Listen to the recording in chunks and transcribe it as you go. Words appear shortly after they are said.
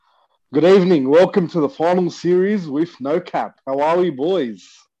Good evening. Welcome to the final series with No Cap. How are we, boys?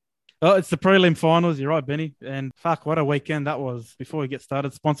 Oh, it's the prelim finals. You're right, Benny. And fuck, what a weekend that was. Before we get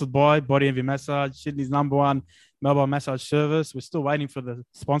started, sponsored by Body Envy Massage, Sydney's #1 mobile massage service. We're still waiting for the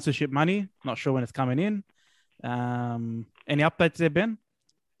sponsorship money. Not sure when it's coming in. Any updates there, Ben?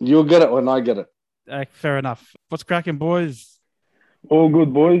 You'll get it when I get it. Fair enough. What's cracking, boys? All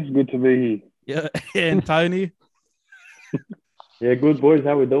good, boys. Good to be Yeah, and Tony. Yeah, good, boys.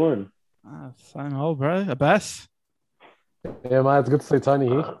 How we doing? Same old, bro. Abbas. Yeah, mate, it's good to see Tony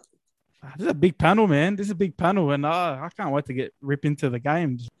here. This is a big panel, man. This is a big panel, and I can't wait to rip into the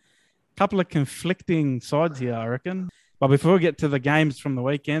games. A couple of conflicting sides here, I reckon. But before we get to the games from the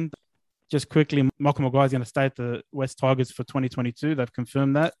weekend, just quickly, Malcolm Maguire's going to stay at the West Tigers for 2022. They've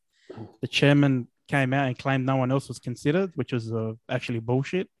confirmed that. The chairman came out and claimed no one else was considered, which was actually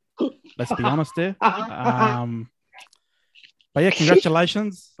bullshit. Let's be honest there. But yeah,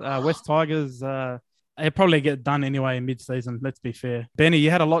 congratulations. West Tigers, they probably get done anyway in mid-season, let's be fair. Benny,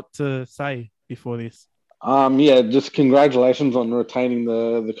 you had a lot to say before this. Yeah, just congratulations on retaining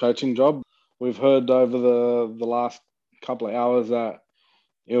the coaching job. We've heard over the last couple of hours that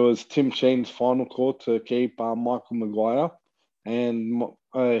it was Tim Sheen's final call to keep Michael Maguire, and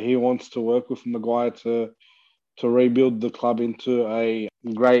he wants to work with Maguire to rebuild the club into a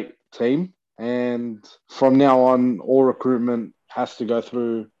great team. And from now on, all recruitment has to go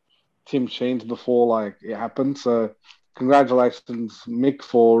through Tim Sheens before it happens. So congratulations, Mick,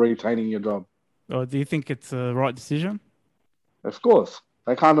 for retaining your job. Or do you think it's a right decision? Of course.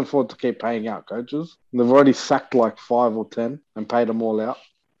 They can't afford to keep paying out coaches. They've already sacked 5 or 10 and paid them all out.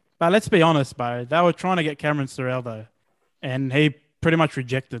 But let's be honest, bro. They were trying to get Cameron Sorrell, though, and he pretty much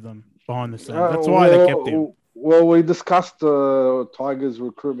rejected them behind the scenes. That's why they kept him. Well, we discussed the Tigers'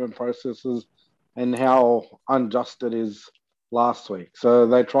 recruitment processes and how unjust it is last week. So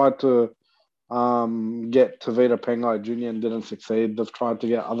they tried to get Tavita Pengai Jr. and didn't succeed. They've tried to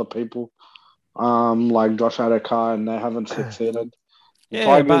get other people like Josh Adokar, and they haven't succeeded.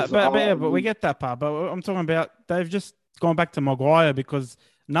 Yeah, but we get that part. But I'm talking about they've just gone back to Maguire because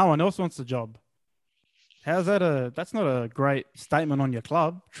no one else wants the job. How's that? That's not a great statement on your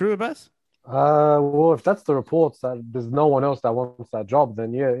club. True, Abbas? Well, if that's the reports that there's no one else that wants that job,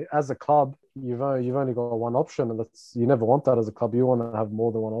 then yeah, as a club, you've only got one option, and you never want that as a club. You want to have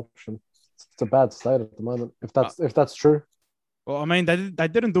more than one option. It's a bad state at the moment. If that's true. Well, I mean, they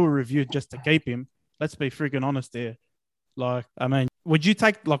didn't do a review just to keep him. Let's be freaking honest there. Would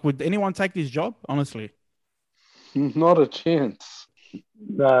anyone take this job? Honestly, not a chance.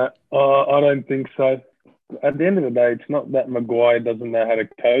 No, I don't think so. At the end of the day, it's not that Maguire doesn't know how to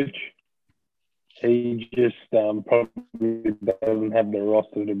coach. He just probably doesn't have the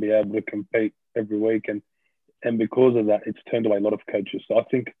roster to be able to compete every week. And because of that, it's turned away a lot of coaches. So I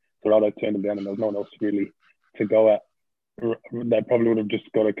think Dorado turned him down and there was no one else really to go at. They probably would have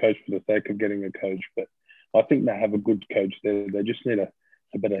just got a coach for the sake of getting a coach. But I think they have a good coach there. They just need a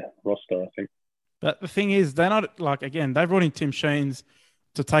better roster, I think. But the thing is, they're not they brought in Tim Sheens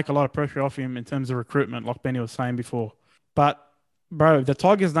to take a lot of pressure off him in terms of recruitment, like Benny was saying before. But bro, the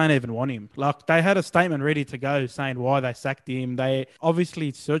Tigers don't even want him. They had a statement ready to go saying why they sacked him. They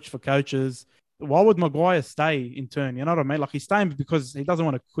obviously searched for coaches. Why would Maguire stay in turn? You know what I mean? He's staying because he doesn't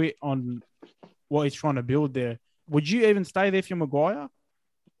want to quit on what he's trying to build there. Would you even stay there if you're Maguire?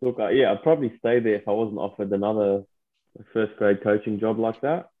 Look, I'd probably stay there if I wasn't offered another first-grade coaching job like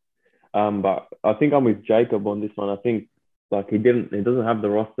that. But I think I'm with Jacob on this one. I think he doesn't have the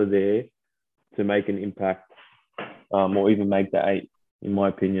roster there to make an impact. Or even make the 8, in my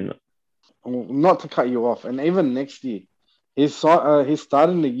opinion. Not to cut you off, and even next year, he's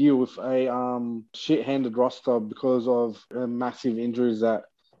starting the year with a shit-handed roster because of massive injuries that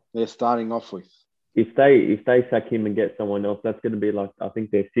they're starting off with. If they sack him and get someone else, that's going to be I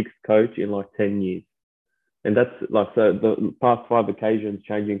think their 6th coach in 10 years. And that's so the past 5 occasions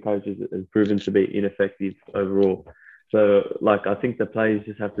changing coaches has proven to be ineffective overall. So I think the players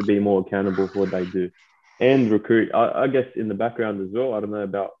just have to be more accountable for what they do. And recruit, I guess, in the background as well. I don't know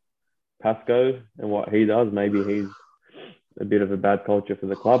about Pascoe and what he does. Maybe he's a bit of a bad culture for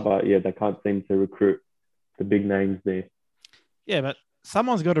the club, but yeah, they can't seem to recruit the big names there. Yeah, but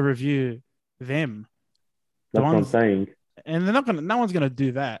someone's got to review them. That's what I'm saying. And no one's going to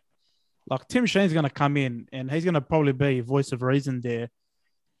do that. Tim Sheen's going to come in and he's going to probably be voice of reason there.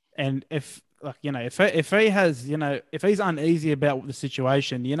 And if he has, if he's uneasy about the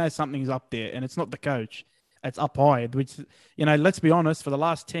situation, something's up there and it's not the coach. It's up high, which, let's be honest, for the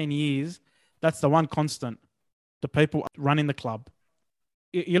last 10 years, that's the one constant, the people running the club.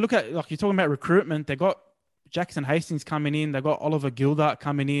 You look at, you're talking about recruitment, they got Jackson Hastings coming in, they got Oliver Gildart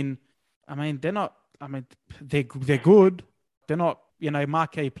coming in. I mean, they're not. I mean, they're good. They're not,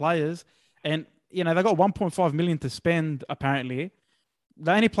 marquee players, and they got 1.5 million to spend. Apparently,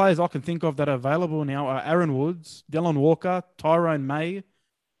 the only players I can think of that are available now are Aaron Woods, Dylan Walker, Tyrone May,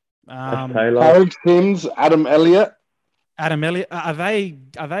 Taylor. Tarek Sims, Adam Elliott. Adam Elliott. Are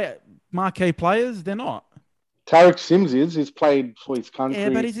they marquee players? They're not. Tarek Sims is. He's played for his country. Yeah,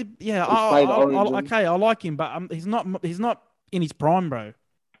 but okay, I like him, but he's not in his prime, bro.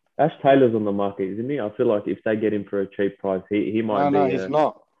 Ash Taylor's on the market, isn't he? I feel like if they get him for a cheap price, he might be. No, he's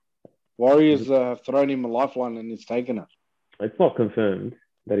not. Warriors have thrown him a lifeline and he's taken it. It's not confirmed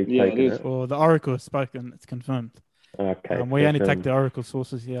that he's taken it. Well, the Oracle has spoken. It's confirmed. Okay. We only take the Oracle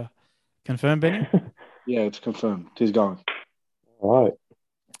sources here. Confirmed, Benny? Yeah, it's confirmed. He's going. All right.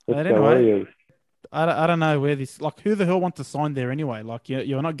 But anyway, I don't know where this... Like, who the hell wants to sign there anyway? Like,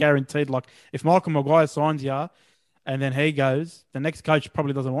 you're not guaranteed. Like, if Michael Maguire signs you and then he goes, the next coach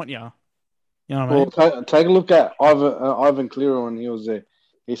probably doesn't want you. You know what I mean? Well, take a look at Ivan Cleary when he was there.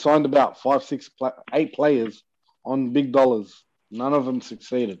 He signed about 5, 6, 8 players on big dollars. None of them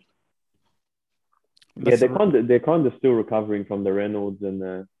succeeded. Yeah, they're kind of still recovering from the Reynolds and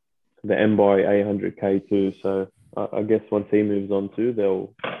the Mboy 800K too. So I guess once he moves on too,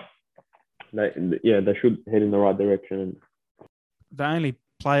 they should head in the right direction. The only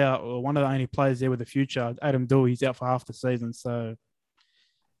player, or one of the only players there with the future, Adam Dewey, he's out for half the season. So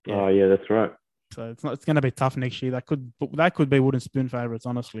yeah. Oh yeah, that's right. So it's going to be tough next year. That could be wooden spoon favourites.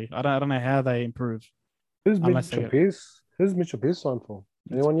 Honestly, I don't know how they improve. Who's Mitchell Pearce? Who's Mitchell Pearce signed for?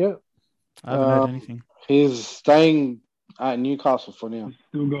 Anyone yet? I haven't heard anything. He's staying at Newcastle for now.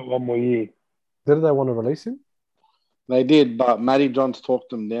 Still got 1 more year. Did they want to release him? They did, but Matty Johns talked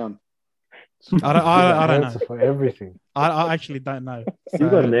them down. I don't know. For everything. I actually don't know. So,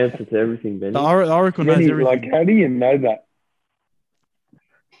 you've got an answer to everything, Benny. The Oracle knows everything. Like, how do you know that?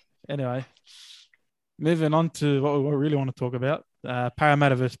 Anyway, moving on to what we really want to talk about.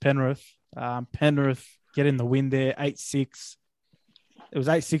 Parramatta versus Penrith. Penrith getting the win there, 8-6. It was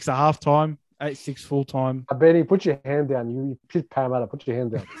 8-6 at halftime, 8-6 full time. Benny, put your hand down. You picked Parramatta. Put your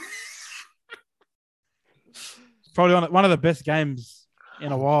hand down. Probably one of the best games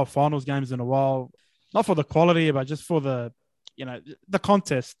in a while, finals games in a while. Not for the quality, but just for the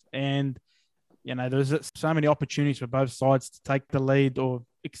contest. And, there's so many opportunities for both sides to take the lead or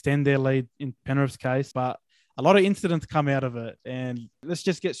extend their lead in Penrith's case. But a lot of incidents come out of it. And let's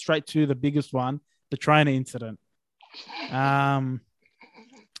just get straight to the biggest one, the trainer incident.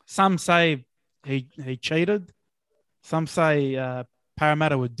 Some say he cheated. Some say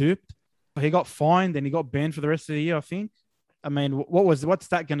Parramatta were duped. He got fined and he got banned for the rest of the year, I think. I mean, what's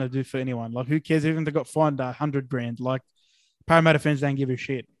that going to do for anyone? Like, who cares? Even if they got fined $100,000, like, Parramatta fans don't give a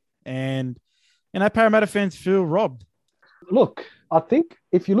shit. And, Parramatta fans feel robbed. Look, I think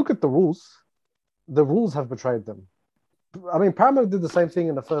if you look at the rules have betrayed them. I mean, Parramatta did the same thing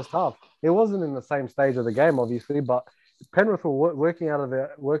in the first half. It wasn't in the same stage of the game, obviously, but Penrith were working out of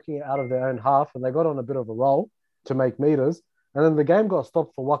their own half, and they got on a bit of a roll to make meters. And then the game got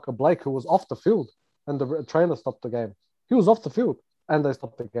stopped for Walker Blake, who was off the field, and the trainer stopped the game. He was off the field, and they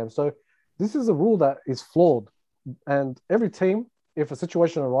stopped the game. So this is a rule that is flawed, and every team, if a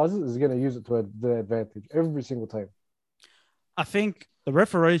situation arises, is going to use it to their advantage. Every single team. I think the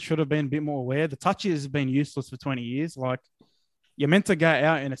referees should have been a bit more aware. The touches have been useless for 20 years. Like, you're meant to go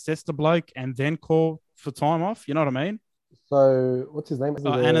out and assess the bloke and then call for time off. You know what I mean? So what's his name?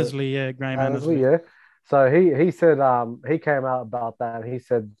 Annesley, yeah, Graham Annesley. Yeah. So he said he came out about that, and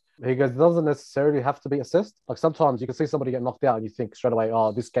he goes, it doesn't necessarily have to be assessed. Like, sometimes you can see somebody get knocked out and you think straight away,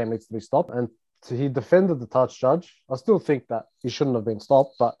 oh, this game needs to be stopped. And he defended the touch judge. I still think that he shouldn't have been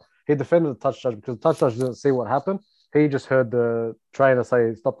stopped, but he defended the touch judge because the touch judge didn't see what happened. He just heard the trainer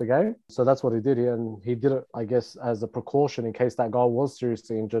say stop the game. So that's what he did here. And he did it, I guess, as a precaution in case that guy was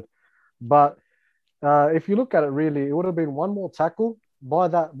seriously injured. But if you look at it, really, it would have been one more tackle. By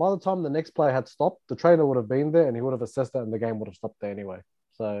the time the next player had stopped, the trainer would have been there and he would have assessed it, and the game would have stopped there anyway.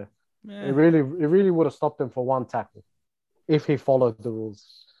 So it really would have stopped him for one tackle if he followed the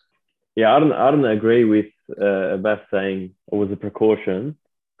rules. Yeah, I don't agree with Abbas saying it was a precaution,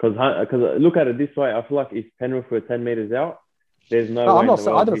 because look at it this way. I feel like if Penrith were 10 meters out, there's no way.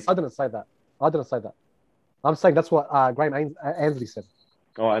 I didn't say that. I'm saying that's what Graham Annesley said.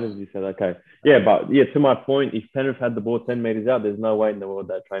 Oh, Annesley said, okay. Yeah, but to my point, if Penrith had the ball 10 meters out, there's no way in the world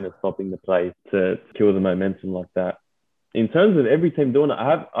that trainer's stopping the play to kill the momentum like that. In terms of every team doing it,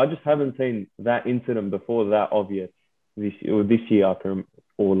 I just haven't seen that incident before that obvious this year. I can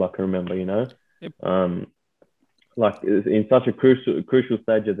remember, Yep. Like in such a crucial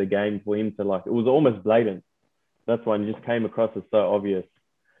stage of the game for him to, like, it was almost blatant. That's why it just came across as so obvious.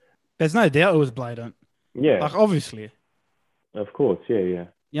 There's no doubt it was blatant. Yeah, Like, obviously. of course. Yeah.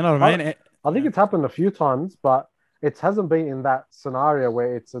 You know what I mean? I think it's happened a few times, but it hasn't been in that scenario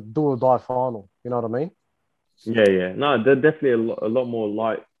where it's a do or die final. You know what I mean? Yeah. No, there's definitely a lot more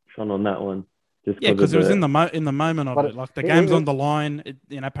light shone on that one. Just Yeah, because it was the... in the moment of But it. Like, the game's on the line.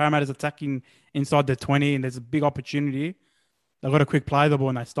 Parramatta's attacking inside the 20, and there's a big opportunity. They've got to quick play the ball,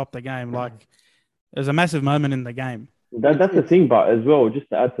 and they stop the game. Like, there's a massive moment in the game. That's the thing, but as well, just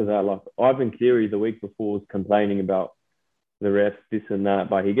to add to that, like Ivan Cleary the week before was complaining about the refs, this and that,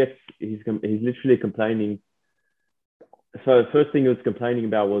 but he's literally complaining. So the first thing he was complaining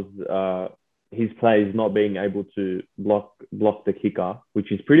about was his players not being able to block the kicker,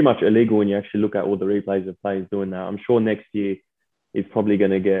 which is pretty much illegal when you actually look at all the replays of players doing that. I'm sure next year it's probably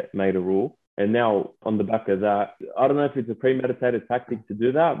going to get made a rule. And now on the back of that, I don't know if it's a premeditated tactic to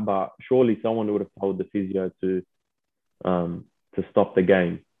do that, but surely someone would have told the physio to stop the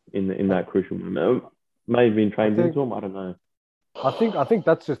game in that crucial moment. May have been trained into him. I don't know. I think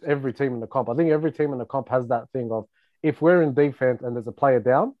that's just every team in the comp. I think every team in the comp has that thing of, if we're in defense and there's a player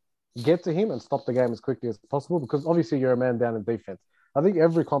down, get to him and stop the game as quickly as possible, because obviously you're a man down in defense. I think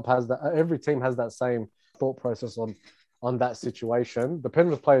every comp has that. Every team has that same thought process on that situation. The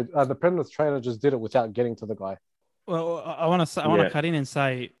Penrith trainer just did it without getting to the guy. Well, I want to cut in and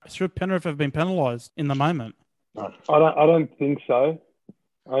say, should Penrith have been penalised in the moment? I don't think so.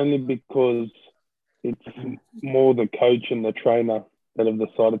 Only because it's more the coach and the trainer that have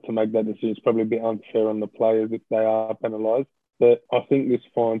decided to make that decision. It's probably a bit unfair on the players if they are penalised. But I think this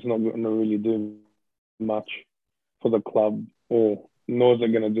fine's not going to really do much for the club, nor is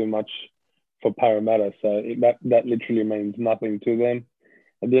it going to do much for Parramatta. So that literally means nothing to them.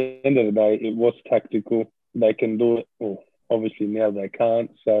 At the end of the day, it was tactical. They can do it. Well, obviously now they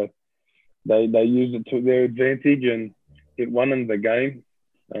can't. So they used it to their advantage, and it won them the game.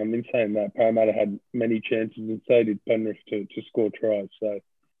 In saying that, Parramatta had many chances, and so did Penrith to score tries. So,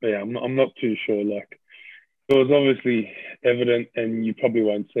 yeah, I'm not too sure. Like, it was obviously evident, and you probably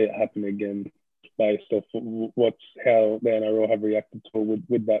won't see it happen again based off how the NRL have reacted to it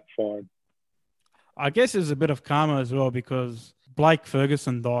with that fine. I guess there's a bit of karma as well, because Blake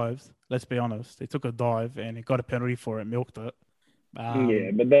Ferguson dived. Let's be honest. He took a dive and he got a penalty for it, milked it.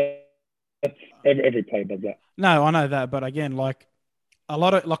 Yeah, but that's every player does that. No, I know that. But again, like, a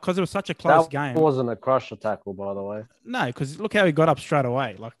lot of, like, because it was such a close game. That wasn't a crusher tackle, by the way. No, because look how he got up straight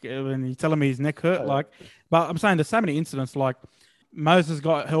away. Like, when you're telling me his neck hurt, but I'm saying there's so many incidents. Like, Moses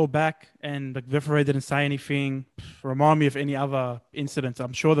got held back and the referee didn't say anything. Remind me of any other incidents.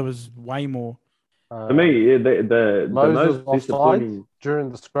 I'm sure there was way more. To me, the Moses most disappointing during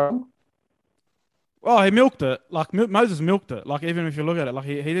the scrum. Oh, he milked it. Like, Moses milked it. Like, even if you look at it, like,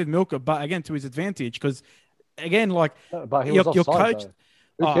 he did milk it, but again, to his advantage, because again, like, but he was your offside, coach.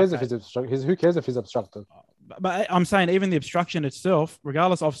 Who cares if he's obstructed? Who cares if he's obstructed? But I'm saying even the obstruction itself,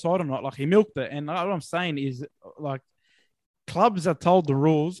 regardless of offside or not, like, he milked it. And what I'm saying is, like, clubs are told the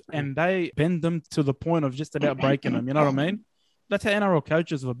rules and they bend them to the point of just about breaking them. You know what I mean? That's how NRL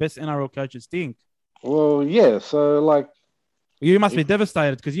coaches, the best NRL coaches, think. Well, yeah. So, like, you must be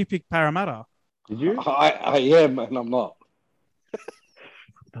devastated because you picked Parramatta. Did you? I am, and I'm not.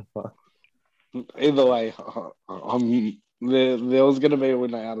 Either way, there was going to be a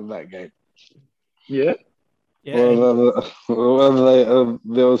winner out of that game. Yeah. Whether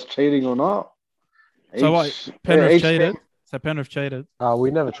there was cheating or not. So Penrith cheated. So Penrith cheated.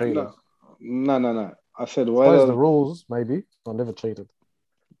 We never cheated. No. I said whether the rules, maybe. I never cheated.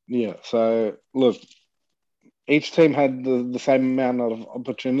 Yeah. So look, each team had the same amount of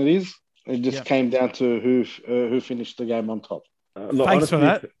opportunities. It just came down to who finished the game on top. Look, Thanks honestly, for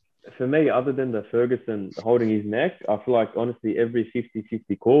that. For me, other than the Ferguson holding his neck, I feel like, honestly, every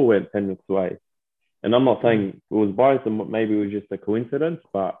 50-50 call went Penrith's way. And I'm not saying it was biased and maybe it was just a coincidence,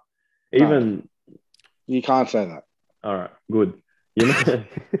 but even... No, you can't say that. All right, good.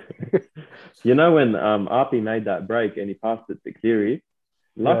 You know when Arpi made that break and he passed it to Cleary,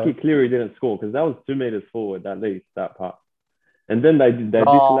 lucky Cleary didn't score because that was 2 meters forward, at least, that part. And then they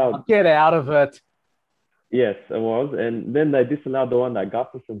disallowed... Get out of it. Yes, it was. And then they disallowed the one that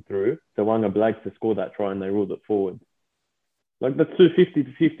Gustafson threw to Wanga Blake to score that try and they ruled it forward. Like, the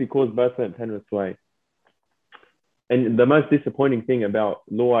 50-50 calls both went Penrith's way. And the most disappointing thing about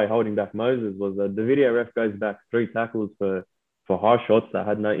Luai holding back Moses was that the video ref goes back 3 tackles for high shots that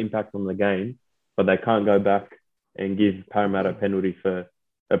had no impact on the game, but they can't go back and give Parramatta a penalty for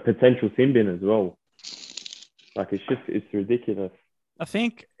a potential sin bin as well. Like, it's ridiculous. I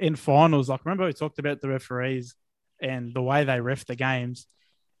think in finals, like, remember we talked about the referees and the way they ref the games.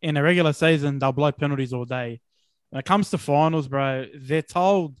 In a regular season, they'll blow penalties all day. When it comes to finals, bro, they're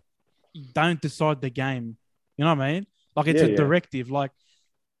told don't decide the game. You know what I mean? Like it's a directive. Like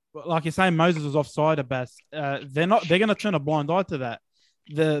you're saying, Moses was offside at best. They're not. They're going to turn a blind eye to that.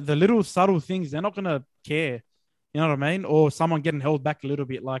 The little subtle things, they're not going to care. You know what I mean? Or someone getting held back a little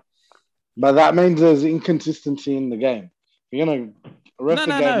bit. Like, but that means there's inconsistency in the game. You're going to ref the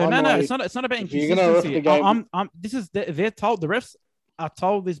game. No. It's not about inconsistency. They're told, the refs are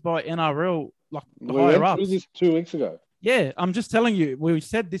told this by NRL, like the higher ups. We went through this 2 weeks ago. Yeah, I'm just telling you. We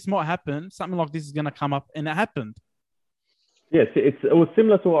said this might happen. Something like this is going to come up, and it happened. Yes, it was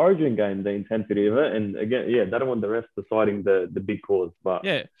similar to an Origin game, the intensity of it. And again, they don't want the refs deciding the big calls. But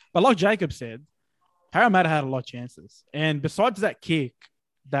like Jacob said, Parramatta had a lot of chances. And besides that kick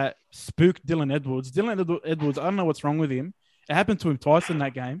that spooked Dylan Edwards, I don't know what's wrong with him. It happened to him twice in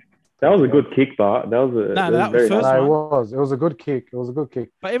that game. That was a good kick, but that was it was a good kick. It was a good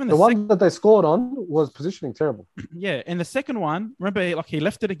kick. But even the one that they scored on was positioning terrible. Yeah, and the second one, remember, he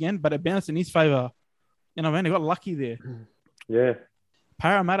left it again, but it bounced in his favor. You know, man, he got lucky there. Yeah.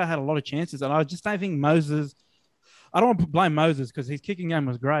 Parramatta had a lot of chances, and I just don't think Moses. I don't want to blame Moses because his kicking game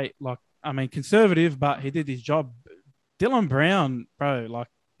was great. Like, I mean, conservative, but he did his job. Dylan Brown, bro, like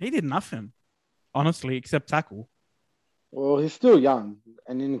he did nothing, honestly, except tackle. Well, he's still young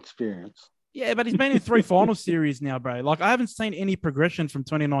and inexperienced. Yeah, but he's been in 3 final series now, bro. Like, I haven't seen any progression from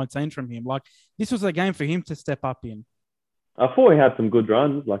 2019 from him. Like, this was a game for him to step up in. I thought he had some good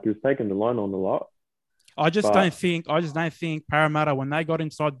runs. Like, he was taking the line on a lot. I just don't think Parramatta, when they got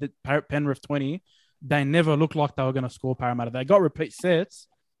inside the Penrith 20, they never looked like they were going to score Parramatta. They got repeat sets.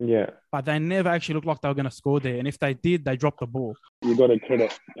 Yeah. But they never actually looked like they were going to score there. And if they did, they dropped the ball. You got to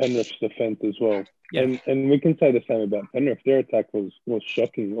credit Penrith's defence as well. Yeah. And we can say the same about Penrith. Their attack was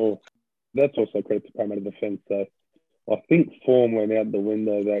shocking. Or that's also credit to Parramatta defence. So I think form went out the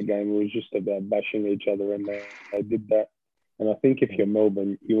window that game. It was just about bashing each other, and they did that. And I think if you're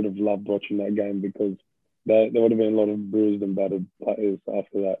Melbourne, you would have loved watching that game because there would have been a lot of bruised and battered players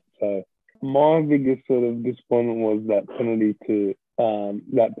after that. So my biggest sort of disappointment was that penalty to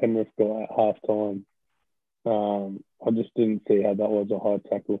that Penrith got at half time. I just didn't see how that was a high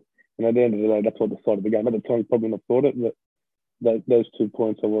tackle. And at the end of the day, that's what decided the game. At the time, you probably not thought it, but those 2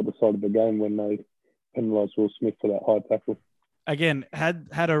 points are what decided the game when they penalised Will Smith for that high tackle. Again,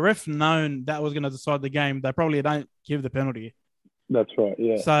 had a ref known that was going to decide the game, they probably don't give the penalty. That's right,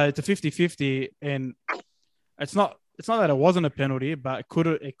 yeah. So it's a 50-50, and it's not that it wasn't a penalty, but it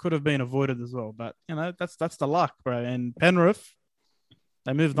could have been avoided as well. But you know, that's the luck, bro. And Penrith,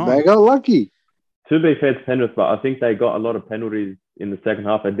 they moved on. They got lucky. To be fair to Penrith, but I think they got a lot of penalties in the second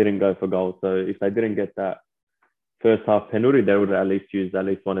half. They didn't go for goals. So if they didn't get that first half penalty, they would have at least used at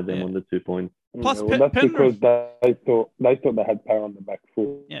least one of them on the 2 points. Plus, that's Penrith, because they thought they had power on the back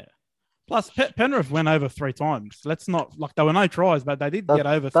foot. Yeah. Plus, Penrith went over 3 times. Let's not like there were no tries, but they did get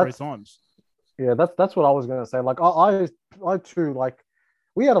over 3 times. Yeah, that's what I was going to say. Like I too, like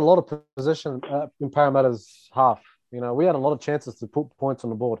we had a lot of possession in Parramatta's half. You know, we had a lot of chances to put points on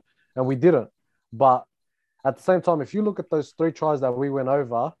the board, and we didn't. But at the same time, if you look at those 3 tries that we went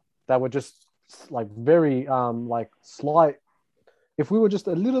over, that were just like very like slight. If we were just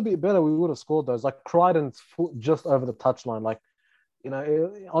a little bit better, we would have scored those. Like Crichton's foot just over the touchline. Like, you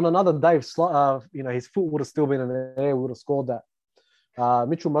know, on another day, you know, his foot would have still been in the air. We would have scored that.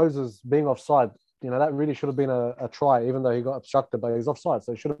 Mitchell Moses being offside, you know, that really should have been a try, even though he got obstructed, but he's offside,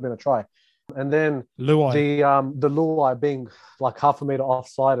 so it should have been a try. And then Luai. the Luai being like half a meter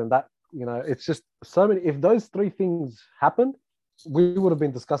offside, and that, you know, it's just so many. If those 3 things happened, we would have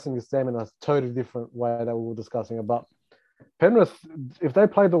been discussing this game in a totally different way that we were discussing it. But Penrith, if they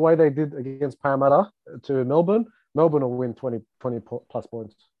played the way they did against Parramatta to Melbourne will win 20 plus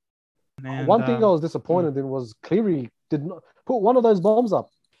points. And, one thing I was disappointed in was Cleary did not put one of those bombs up.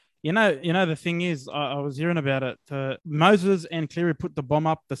 You know, the thing is, I was hearing about it. Moses and Cleary put the bomb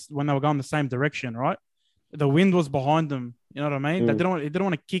up when they were going the same direction, right? The wind was behind them. You know what I mean? They didn't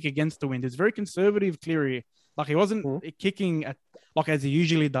want to kick against the wind. It's very conservative, Cleary. Like he wasn't kicking like as he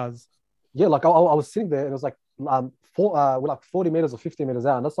usually does. Yeah, like I was sitting there and it was like we're like 40 meters or 50 meters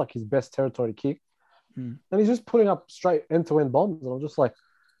out, and that's like his best territory kick. And he's just putting up straight end-to-end bombs, and I'm just like,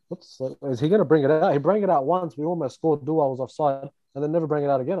 is he going to bring it out? He bring it out once. We almost scored. Dua was offside, and then never bring it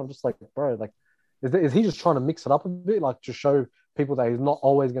out again. I'm just like, bro, like, is he just trying to mix it up a bit, like to show people that he's not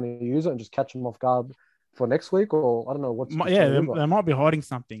always going to use it and just catch them off guard for next week? Or I don't know what's. Yeah, they might be hiding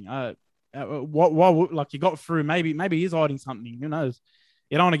something. What like you got through? Maybe he's hiding something. Who knows?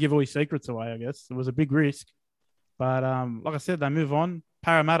 You don't want to give all your secrets away. I guess it was a big risk, but like I said, they move on.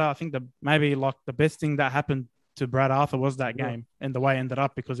 Parramatta, I think maybe like the best thing that happened to Brad Arthur was that game and the way it ended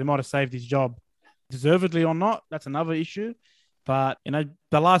up, because he might have saved his job, deservedly or not. That's another issue. But,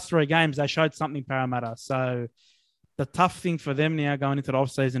 the last 3 games, they showed something, Parramatta. So the tough thing for them now going into the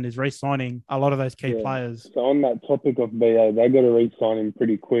off-season is re-signing a lot of those key players. So on that topic of BA, they got to re-sign him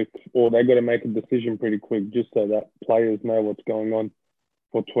pretty quick, or they got to make a decision pretty quick just so that players know what's going on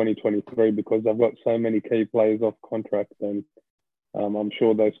for 2023, because they've got so many key players off contract, and I'm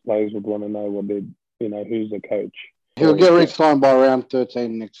sure those players would want to know who's the coach. He'll get re-signed by round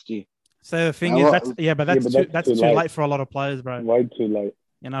 13 next year. So the thing is, that's too late for a lot of players, bro. Way too late.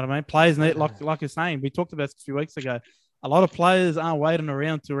 You know what I mean? Players need, like you're saying, we talked about this a few weeks ago. A lot of players aren't waiting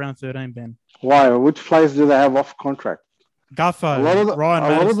around till round 13, Ben. Why? Which players do they have off contract? Gutho, Ryan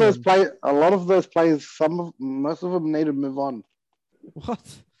Madison. A lot of those players, most of them need to move on. What?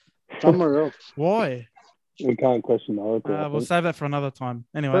 Somewhere else. Why? We can't question that. We'll save that for another time.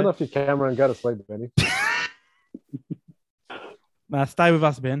 Anyway. Turn off your camera and go to sleep, Benny. Nah, stay with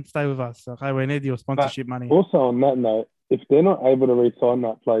us, Ben. Stay with us. Okay, we need your sponsorship money. Also, on that note, if they're not able to re-sign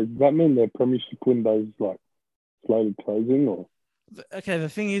that player, does that mean their premiership windows slowly closing? Or okay, the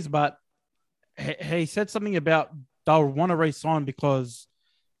thing is, but he said something about they'll want to re-sign because,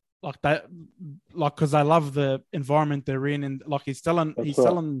 because they love the environment they're in, and he's selling it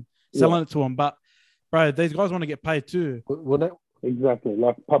to them. But bro, these guys want to get paid too. Exactly.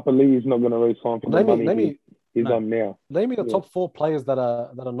 Like Papa Lee is not going to re-sign for the money he's on now. Name me the top 4 players that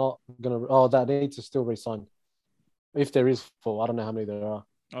are not going to that need to still re-sign. If there is 4, I don't know how many there are.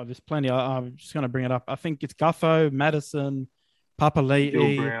 Oh, there's plenty. I'm just going to bring it up. I think it's Gutho, Madison, Papa Lee,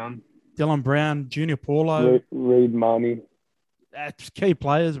 Dylan Brown, Junior Paulo, Reid Marnie. That's key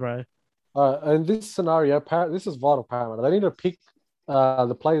players, bro. In this scenario, this is vital, Parramatta. They need to pick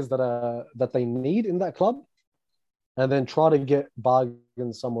the players that they need in that club, and then try to get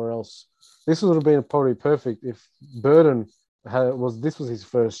bargains somewhere else. This would have been probably perfect if Burden this was his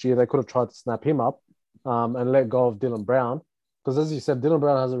first year. They could have tried to snap him up and let go of Dylan Brown, because as you said, Dylan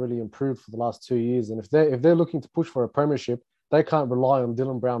Brown hasn't really improved for the last 2 years. And if they're looking to push for a premiership, they can't rely on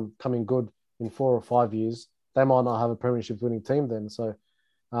Dylan Brown coming good in 4 or 5 years. They might not have a premiership winning team then. So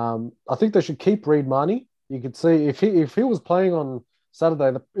I think they should keep Reid Marnie. You could see if he was playing on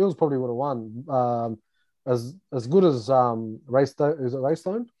Saturday, the Eels probably would have won. As good as Raystone, is it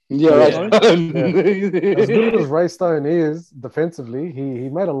Raystone? Yeah, Raystone. Yeah. As good as Raystone is defensively, he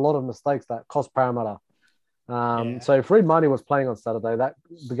made a lot of mistakes that cost Parramatta. So if Reid Marnie was playing on Saturday,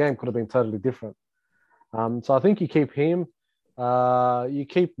 the game could have been totally different. So I think you keep him. You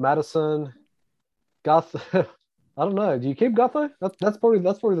keep Madison, Gutho. I don't know. Do you keep Gutho? That's probably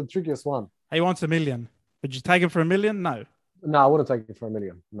the trickiest one. He wants $1 million. Would you take him for $1 million? No. No, I wouldn't take him for $1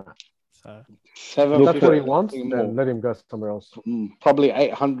 million. No. So if that's what he wants, then let him go somewhere else. Probably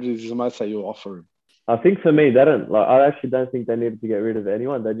 800 is the most that you'll offer him. I think for me, I actually don't think they needed to get rid of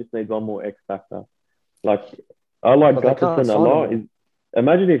anyone. They just need one more X factor. I like Gutherson a lot.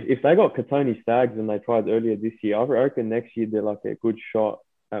 Imagine if they got Katoni Staggs and they tried earlier this year. I reckon next year they're a good shot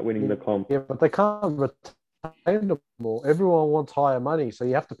at winning the comp. Yeah, but they can't retain them all. Everyone wants higher money, so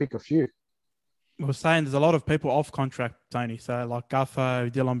you have to pick a few. We're saying there's a lot of people off contract, Tony. So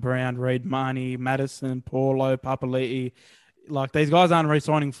Gutho, Dylan Brown, Reid Marnie, Madison, Paulo, Papali'i. These guys aren't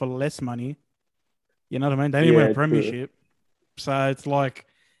re-signing for less money. You know what I mean? They didn't win a premiership. True. So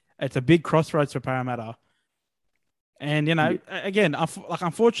it's a big crossroads for Parramatta. And, again,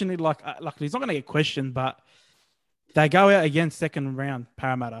 unfortunately, he's not going to get questioned, but they go out against second round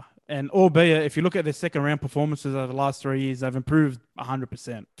Parramatta. And albeit, if you look at their second round performances over the last 3 years, they've improved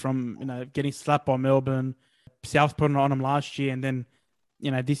 100% from, getting slapped by Melbourne, South putting it on them last year, and then,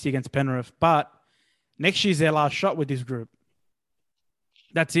 this year against Penrith. But next year's their last shot with this group.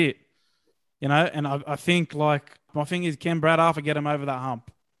 That's it. And I think, my thing is, can Brad Arthur get him over that hump?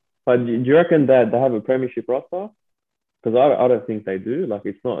 But do you reckon that they have a premiership roster? Because I don't think they do.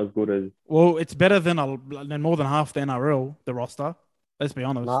 It's not as good as... Well, it's better than more than half the NRL, the roster. Let's be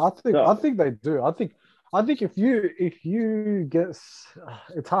honest. No, I think they do. I think if you get,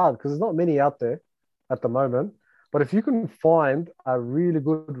 it's hard because there's not many out there at the moment. But if you can find a really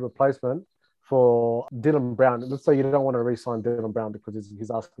good replacement for Dylan Brown, let's say you don't want to re-sign Dylan Brown because he's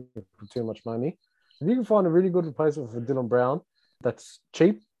asking for too much money. If you can find a really good replacement for Dylan Brown that's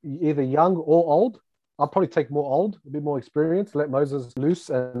cheap, either young or old, I'll probably take more old, a bit more experience, let Moses loose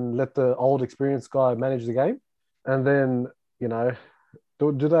and let the old experienced guy manage the game. And then,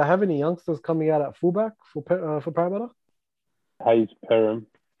 do they have any youngsters coming out at fullback for Parramatta? Hayes Perham.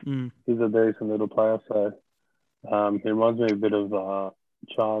 He's a decent little player, so he reminds me a bit of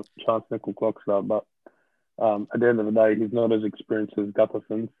Chance Nickel-Clockstar, but at the end of the day, he's not as experienced as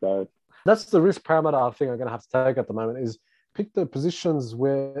Gutherson. So that's the risk Parramatta I think are going to have to take at the moment is pick the positions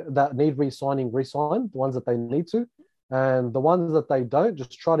that need re-sign, the ones that they need to, And the ones that they don't,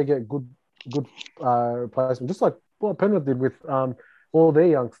 just try to get good replacement, just like what Penrith did with all their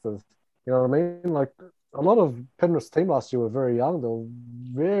youngsters. You know what I mean? Like a lot of Penrith's team last year were very young. They were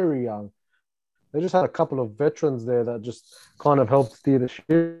very young. They just had a couple of veterans there that just kind of helped steer the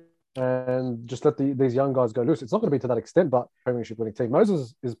ship and just let these young guys go loose. It's not going to be to that extent, but Premiership winning team.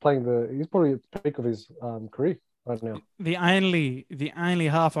 Moses is playing he's probably at the peak of his career right now. The only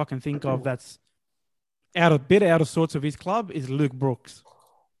half I can think of that's out of sorts of his club is Luke Brooks.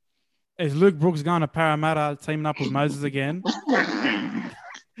 Is Luke Brooks going to Parramatta teaming up with Moses again?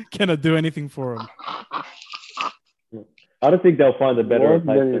 Can I do anything for him? I don't think they'll find a better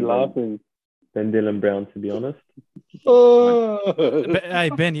replacement than Dylan Brown, to be honest. Hey,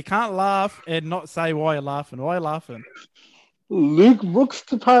 Ben, you can't laugh and not say why you're laughing. Why are you laughing? Luke Brooks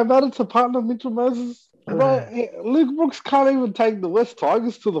to Parramatta to partner Mitchell Moses? Luke Brooks can't even take the West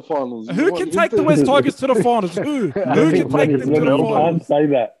Tigers to the finals. Who can take the West Tigers to the finals? Who can take them to the finals? You can't say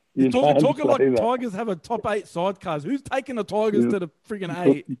that. Talking like Tigers have a top 8 sidecars. Who's taking the Tigers to the friggin'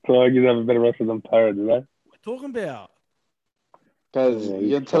 8? Tigers have a better roster than Parra, do they? What we're talking about? Because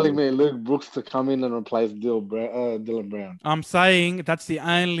you're telling me Luke Brooks to come in and replace Dylan Brown. I'm saying that's the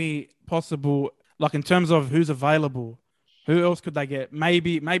only possible, like in terms of who's available. Who else could they get?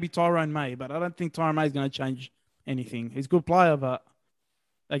 Maybe Tyrone May, but I don't think Tyrone May is going to change anything. He's a good player, but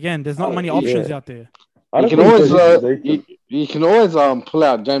again, there's not many options out there. You can always pull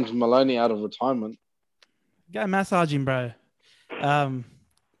out James Maloney out of retirement. Go massage him, bro. What are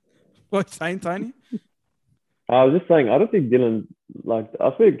you saying, Tony? I was just saying, I don't think Dylan, I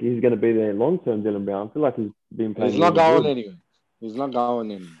think he's going to be there long term, Dylan Brown. I feel like he's been playing. He's not going anywhere. He's not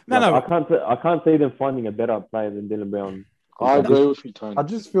going anywhere. No. I can't see them finding a better player than Dylan Brown. I agree with you, Tony. I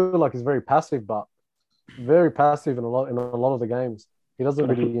just feel like he's very passive, but very passive in a lot of the games. He doesn't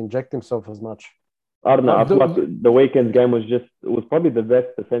really inject himself as much. I don't know. I feel like the weekend's game was probably the best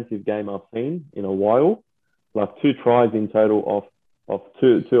defensive game I've seen in a while. Like 2 tries in total off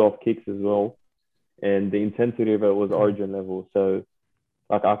two off kicks as well. And the intensity of it was origin level. So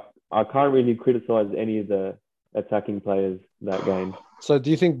like I can't really criticize any of the attacking players that game. So do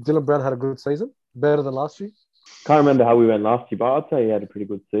you think Dylan Brown had a good season? Better than last year? Can't remember how we went last year, but I'd say he had a pretty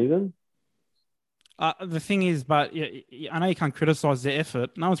good season. The thing is, but I know you can't criticize the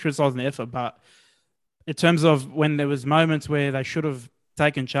effort. No one's criticizing the effort, but in terms of when there was moments where they should have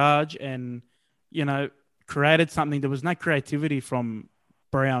taken charge and, created something, there was no creativity from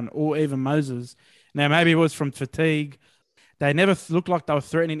Brown or even Moses. Now, maybe it was from fatigue. They never looked like they were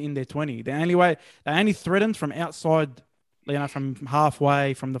threatening in their 20. They only threatened from outside, from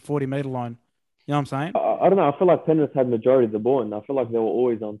halfway, from the 40-metre line. You know what I'm saying? I don't know. I feel like Penrith had majority of the ball, and I feel like they were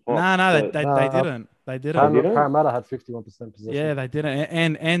always on top. No, they didn't. They didn't. Parramatta had 51% possession. Yeah, they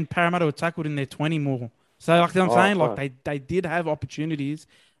didn't. And Parramatta were tackled in their 20 more. So, like I'm saying, like they did have opportunities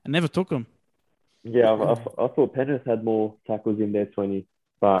and never took them. Yeah, I thought Penrith had more tackles in their 20,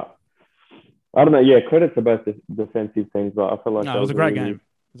 but I don't know. Yeah, credit to both the defensive teams, but I feel like it was a great game.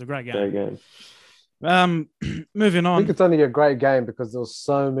 It was a great game. Moving on. I think it's only a great game because there was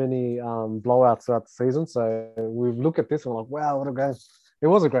so many blowouts throughout the season. So we look at this and we're like, wow, what a game. It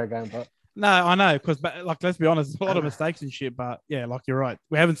was a great game, but no, I know, because let's be honest, there's a lot of mistakes and shit, but yeah, like you're right.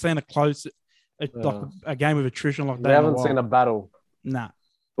 We haven't seen a game of attrition like that. We haven't seen a battle. Nah.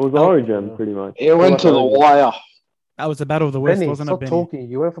 It was Origin, pretty much. It went to the wire. That was the Battle of the West, Benny, wasn't it, stop Benny? talking.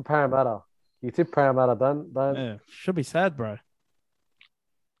 You went for Parramatta. You tipped Parramatta. Don't. Yeah, should be sad, bro.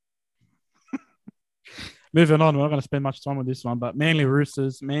 Moving on, we're not going to spend much time with this one, but Manly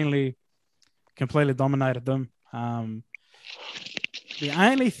Roosters, completely dominated them. The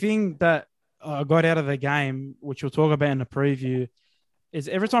only thing that I got out of the game, which we'll talk about in the preview, is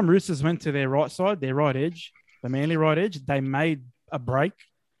every time Roosters went to their right side, their right edge, the Manly right edge, they made a break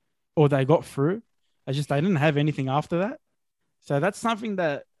or they got through. They didn't have anything after that. So that's something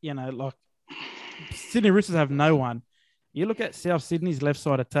that, like Sydney Roosters have no one. You look at South Sydney's left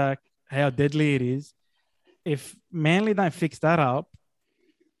side attack, how deadly it is. If Manly don't fix that up,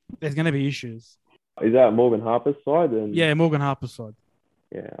 there's going to be issues. Is that Morgan Harper's side? Yeah, Morgan Harper's side.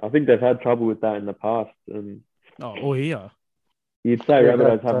 Yeah, I think they've had trouble with that in the past. Yeah. You'd say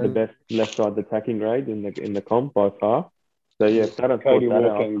Rabbitohs have the best left side attacking grade in the comp by far. So yeah, if they don't sort that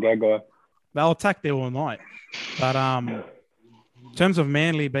out, they'll attack there all night. But in terms of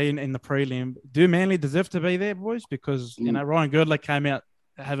Manly being in the prelim, do Manly deserve to be there, boys? Because Ryan Girdler came out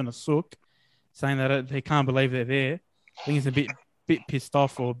having a sook, saying that they can't believe they're there. I think he's a bit pissed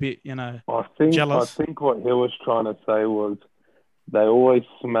off or a bit, jealous. I think what he was trying to say was they always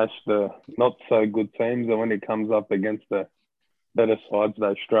smash the not so good teams, and when it comes up against the better sides,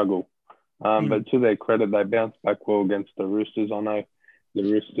 they struggle. But to their credit, they bounced back well against the Roosters. I know the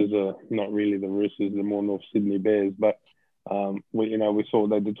Roosters are not really the Roosters, they're more North Sydney Bears, but we saw what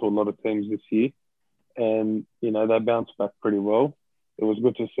they did to a lot of teams this year, and they bounced back pretty well. It was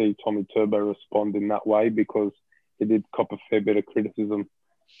good to see Tommy Turbo respond in that way because he did cop a fair bit of criticism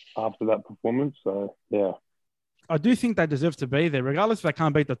after that performance. So yeah, I do think they deserve to be there, regardless if they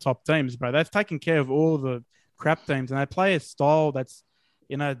can't beat the top teams, bro. They've taken care of all the crap teams, and they play a style that's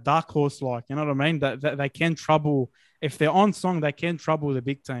dark horse like. You know what I mean? That they can trouble. If they're on song, they can trouble the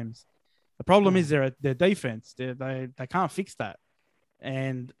big teams. The problem is their defense. They can't fix that.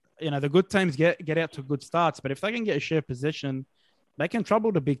 And, the good teams get out to good starts. But if they can get a share position, they can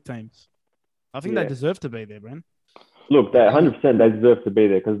trouble the big teams. I think they deserve to be there, Bren. Look, they 100% they deserve to be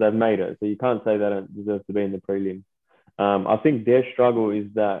there because they've made it. So you can't say they don't deserve to be in the prelim. I think their struggle is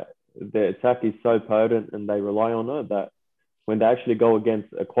that their attack is so potent and they rely on it that when they actually go against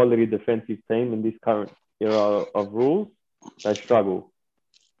a quality defensive team in this current era of rules, they struggle.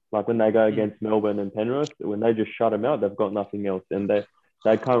 Like when they go against Melbourne and Penrith, when they just shut them out, they've got nothing else. And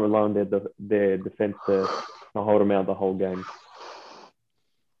they can't rely on their defense to hold them out the whole game.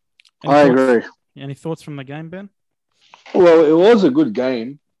 I agree. Any thoughts from the game, Ben? Well, it was a good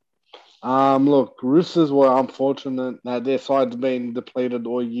game. Look, Roosters were unfortunate that their side's been depleted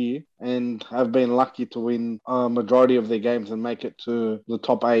all year and have been lucky to win a majority of their games and make it to the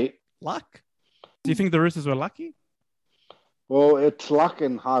top 8. Luck? Do you think the Roosters were lucky? Well, it's luck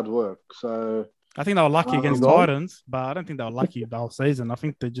and hard work. So I think they were lucky against Titans, but I don't think they were lucky the whole season. I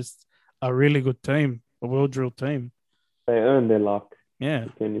think they're just a really good team, a well-drilled team. They earned their luck. Yeah.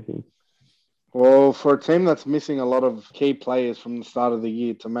 If anything. Well, for a team that's missing a lot of key players from the start of the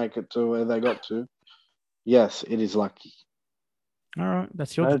year to make it to where they got to, yes, it is lucky. All right,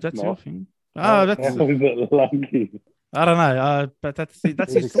 that's your thing. How is it lucky? I don't know, but that's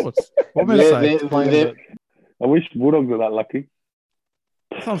his thoughts. What am I saying? I wish Bulldogs were that lucky.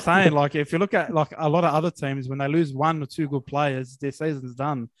 That's what I'm saying. Like, if you look at like a lot of other teams, when they lose 1 or 2 good players, their season's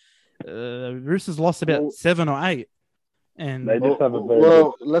done. Roosters lost about 7 or 8. And they just have a very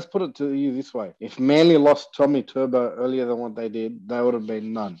well, let's put it to you this way. If Manly lost Tommy Turbo earlier than what they did, they would have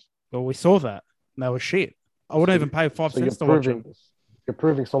been none. Well, we saw that. They were shit. I wouldn't even pay 5 cents to watch them. You're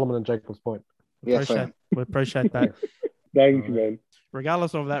proving Solomon and Jacob's point. We appreciate that. Thanks, man.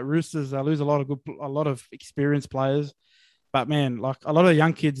 Regardless of that, Roosters lose a lot of experienced players. But man, like a lot of the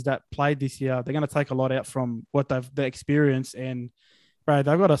young kids that played this year, they're going to take a lot out from what the experience. And bro,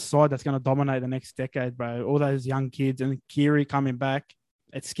 they've got a side that's going to dominate the next decade, bro. All those young kids and Kiri coming back,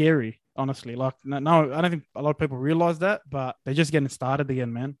 it's scary, honestly. Like no, I don't think a lot of people realize that, but they're just getting started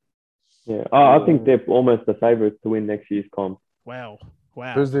again, man. Yeah, I think they're almost the favourites to win next year's comp. Wow.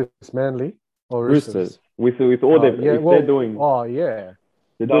 Who's this, Manly or Roosters? With all their, they're doing. Oh yeah,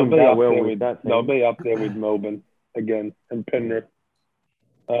 they're doing that well with that team. They'll be up there with Melbourne again and Penrith.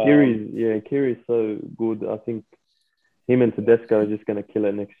 Kiri's so good. I think him and Tedesco are just going to kill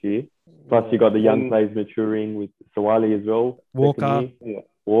it next year. Plus, you got the young players maturing with Sawali as well. Walker.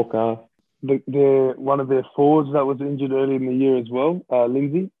 Walker. The one of their forwards that was injured early in the year as well.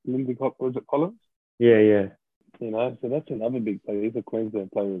 Lindsay, was it Collins? Yeah. So that's another big player. He's a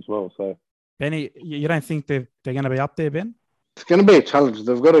Queensland player as well. So, Benny, you don't think they're going to be up there, Ben? It's going to be a challenge.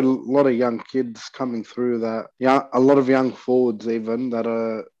 They've got a lot of young kids coming through that. Yeah, a lot of young forwards even that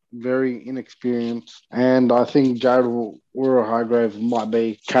are very inexperienced. And I think Jared Warner-Hargrave might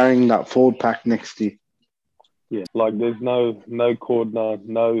be carrying that forward pack next year. Yeah, like there's no Cordner,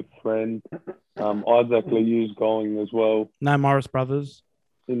 no Friend. Isaac Liu's going as well. No Morris brothers.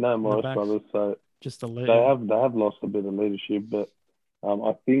 No Morris brothers. So just a lead. They have lost a bit of leadership, but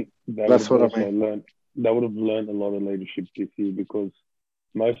I think they would have learned a lot of leadership this year because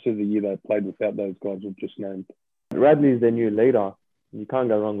most of the year they played without those guys we've just named. Radley's their new leader. You can't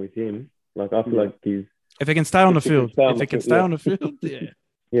go wrong with him. Like I feel like he's if he can stay on the field. If he can stay on the field,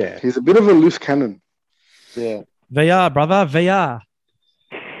 yeah. He's a bit of a loose cannon. Yeah. VR, brother, VR.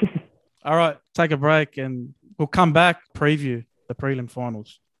 All right, take a break and we'll come back, preview the prelim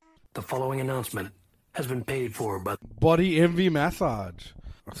finals. The following announcement has been paid for by Body Envy Massage.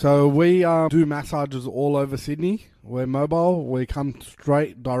 So we do massages all over Sydney. We're mobile. We come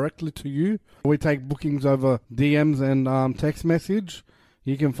directly to you. We take bookings over DMs and text message.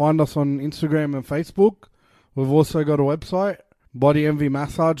 You can find us on Instagram and Facebook. We've also got a website,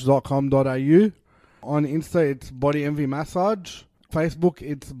 bodyenvymassage.com.au. On Insta, it's Body Envy Massage. Facebook,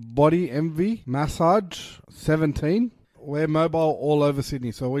 it's Body Envy Massage 17. We're mobile all over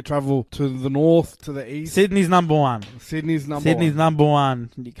Sydney, so we travel to the north, to the east. Sydney's number one. Sydney's number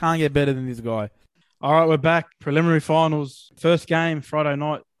one. You can't get better than this guy. All right, we're back. Preliminary finals. First game, Friday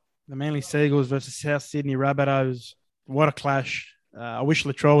night. The Manly Seagulls versus South Sydney Rabbitohs. What a clash. I wish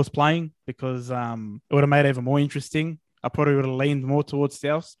Latrell was playing because it would have made it even more interesting. I probably would have leaned more towards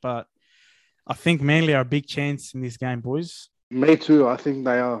South, but I think Manly are a big chance in this game, boys. Me too. I think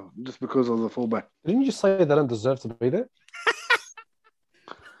they are, just because of the fullback. Didn't you say they don't deserve to be there?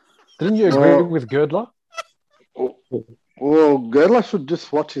 Didn't you agree with Girdler? Well, Girdler should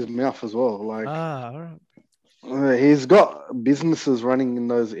just watch his mouth as well. Like, all right. He's got businesses running in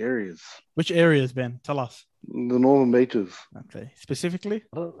those areas. Which areas, Ben? Tell us. The Northern Beaches. Okay. Specifically?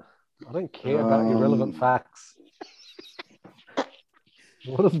 I don't care about irrelevant facts.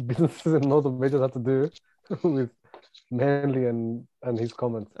 What does businesses in Northern Beaches have to do with Manly and his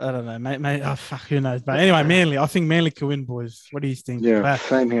comments? I don't know, mate. Oh, fuck, who knows? But anyway, Manly. I think Manly can win, boys. What do you think? Yeah,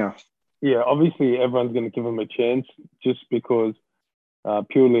 same here. Yeah, obviously everyone's going to give him a chance just because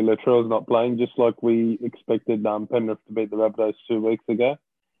purely Latrell's not playing, just like we expected Penrith to beat the Rabbitohs 2 weeks ago.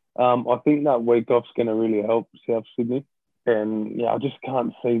 I think that week off's going to really help South Sydney. And, yeah, I just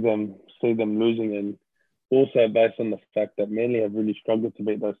can't see them losing. And also based on the fact that Manly have really struggled to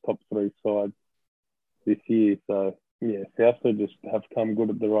beat those top 3 sides this year. So, yeah, South just have come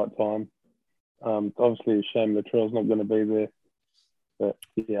good at the right time. It's obviously a shame Latrell's not going to be there. But,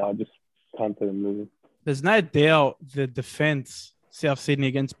 yeah, I just can't see them losing. There's no doubt the defense South Sydney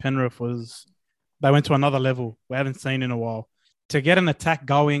against Penrith they went to another level we haven't seen in a while. To get an attack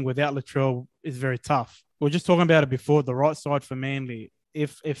going without Latrell is very tough. We were just talking about it before, the right side for Manly.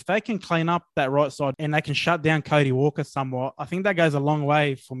 If they can clean up that right side and they can shut down Cody Walker somewhat, I think that goes a long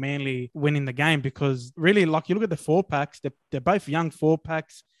way for Manly winning the game because really, like you look at the 4-packs, they're both young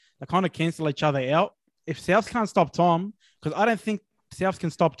 4-packs. They kind of cancel each other out. If South can't stop Tom, because I don't think South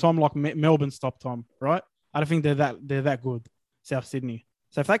can stop Tom like Melbourne stopped Tom, right? I don't think they're that good, South Sydney.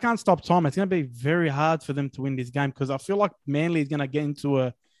 So if they can't stop Tom, it's going to be very hard for them to win this game because I feel like Manly is going to get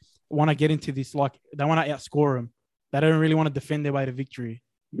into this, like they want to outscore them. They don't really want to defend their way to victory.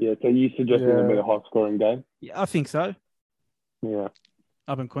 Yeah, so you suggesting it'll be a high-scoring game? Yeah, I think so. Yeah.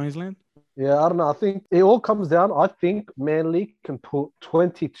 Up in Queensland? Yeah, I don't know. I think it all comes down. I think Manly can put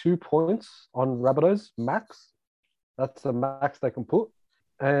 22 points on Rabbitohs max. That's the max they can put.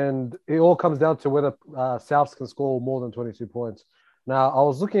 And it all comes down to whether Souths can score more than 22 points. Now, I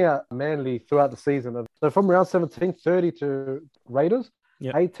was looking at Manly throughout the season. So from round 17, 30 to Raiders,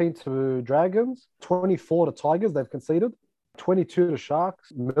 18 to Dragons, 24 to Tigers, they've conceded, 22 to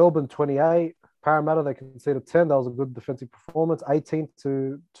Sharks, Melbourne 28, Parramatta, they conceded 10. That was a good defensive performance. 18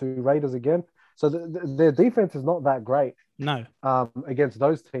 to Raiders again. So their defense is not that great. No. Against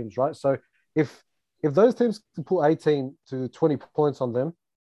those teams, right? So if those teams can put 18 to 20 points on them,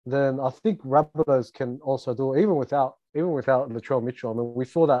 then I think Rabbitohs can also do it, even without Latrell Mitchell. I mean, we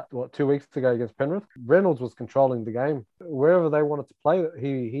saw that 2 weeks ago against Penrith. Reynolds was controlling the game. Wherever they wanted to play,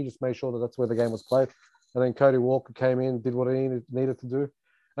 he just made sure that that's where the game was played. And then Cody Walker came in, did what he needed to do.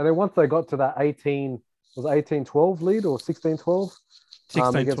 And then once they got to that 18-12 lead or 16-12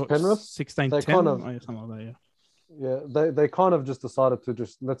 against Penrith, 16-10, something like that, yeah. Yeah, they kind of just decided to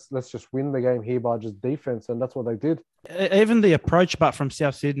let's just win the game here by just defense, and that's what they did. Even the approach, but from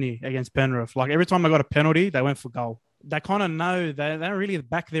South Sydney against Penrith, like every time they got a penalty, they went for goal. They kind of know they don't really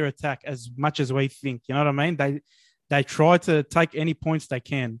back their attack as much as we think. You know what I mean? They try to take any points they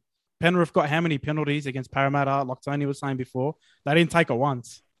can. Penrith got how many penalties against Parramatta? Like Tony was saying before, they didn't take it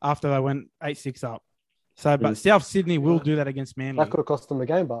once after they went 8-6 up. So, but South Sydney will do that against Manly. That could have cost them the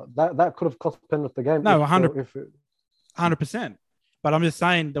game, but that could have cost Penrith the game. No, 100%. But I'm just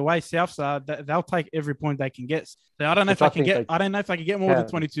saying the way Souths are, they'll take every point they can get. So I don't know if I don't know if I can get more than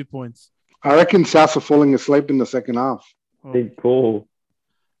 22 points. I reckon Souths are falling asleep in the second half. Big call.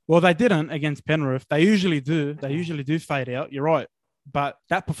 Well, they didn't against Penrith. They usually do. They usually do fade out. You're right. But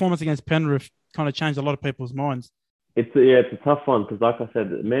that performance against Penrith kind of changed a lot of people's minds. It's a tough one because, like I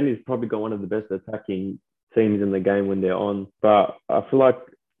said, Manly's probably got one of the best attacking teams in the game when they're on. But I feel like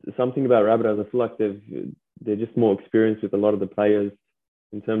something about Rabbitohs, I feel like they're just more experienced with a lot of the players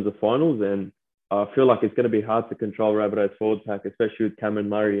in terms of finals. And I feel like it's going to be hard to control Rabbitohs forward pack, especially with Cameron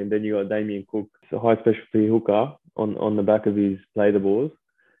Murray. And then you got Damien Cook, a high specialty hooker on the back of his play the balls.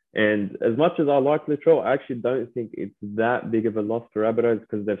 And as much as I like Latrell, I actually don't think it's that big of a loss for Rabbitohs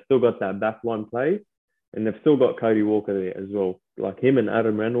because they've still got that back line play. And they've still got Cody Walker there as well, like him and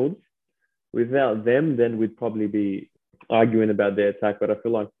Adam Reynolds. Without them, then we'd probably be arguing about their attack. But I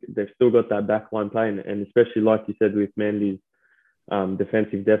feel like they've still got that backline play. And especially, like you said, with Manly's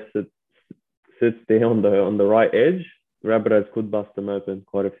defensive deficit sits there on the right edge, Rabbitohs could bust them open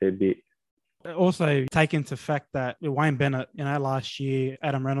quite a fair bit. Also, take into fact that Wayne Bennett, last year,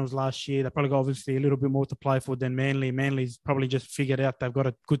 Adam Reynolds last year, they probably got obviously a little bit more to play for than Manly. Manly's probably just figured out they've got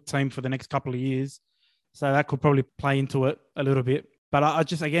a good team for the next couple of years. So that could probably play into it a little bit. But I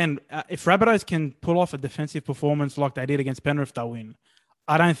just, again, if Rabbitohs can pull off a defensive performance like they did against Penrith, they'll win.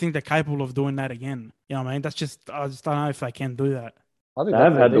 I don't think they're capable of doing that again. You know what I mean? I just don't know if they can do that. I think They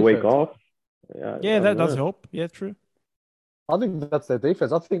have had the week off. Yeah, that does help. Yeah, true. I think that's their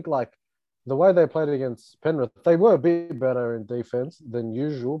defense. I think the way they played against Penrith, they were a bit better in defense than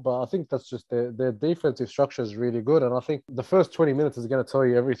usual, but I think that's just their defensive structure is really good. And I think the first 20 minutes is going to tell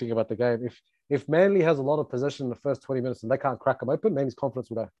you everything about the game. If Manly has a lot of possession in the first 20 minutes and they can't crack them open, Manly's confidence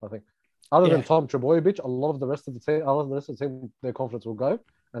will go, I think. Other than Tom Trebojevic, a lot of the rest of the team, their confidence will go.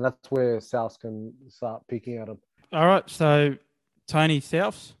 And that's where Souths can start peeking at them. All right, so Tony,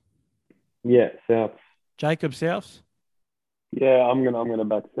 Souths? Yeah, Souths. Jacob, Souths? Yeah, I'm gonna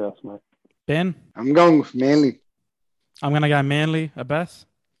back Souths, mate. Ben? I'm going with Manly. I'm going to go Manly. Abbas?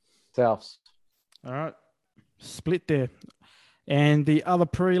 Souths. All right. Split there. And the other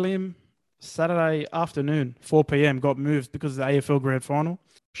prelim, Saturday afternoon, 4 p.m, got moved because of the AFL Grand Final.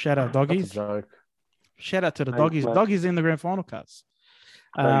 Shout out, Doggies. That's a joke. Shout out to the Thanks, Doggies. mate. Doggies in the Grand Final, cuts.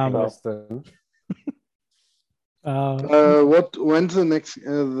 Thanks, When's the next,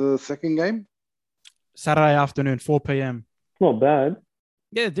 the second game? Saturday afternoon, 4 p.m. It's not bad.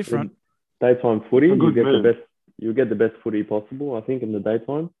 Yeah, different. Daytime footy, A you good get move. you get the best footy possible, I think, in the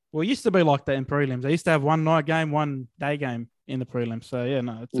daytime. Well, it used to be like that in prelims. They used to have one night game, one day game in the prelims. So, yeah,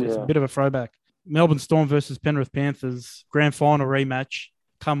 no, it's a bit of a throwback. Melbourne Storm versus Penrith Panthers, grand final rematch,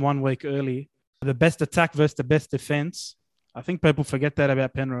 come 1 week early. The best attack versus the best defense. I think people forget that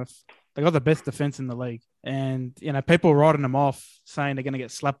about Penrith. They got the best defense in the league. And, people writing them off saying they're going to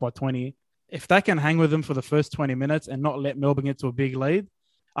get slapped by 20. If they can hang with them for the first 20 minutes and not let Melbourne get to a big lead,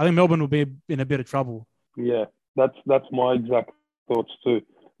 I think Melbourne will be in a bit of trouble. Yeah, that's my exact thoughts too.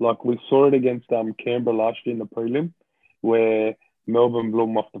 Like we saw it against Canberra last year in the prelim, where Melbourne blew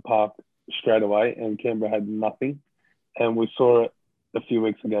them off the park straight away, and Canberra had nothing. And we saw it a few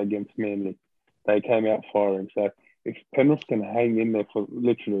weeks ago against Manly. They came out firing. So if Penrith can hang in there for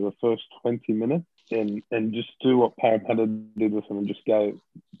literally the first 20 minutes and just do what Parramatta did with them and just go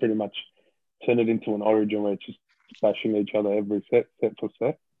pretty much turn it into an origin where it's just bashing each other every set for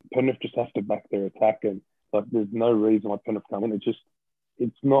set. Penrith just have to back their attack, and there's no reason why Penrith come in.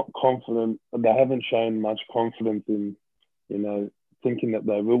 It's not confident. They haven't shown much confidence in, thinking that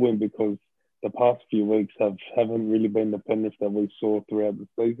they will win, because the past few weeks haven't really been the Penrith that we saw throughout the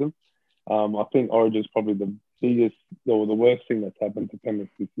season. I think Origin is probably the biggest or the worst thing that's happened to Penrith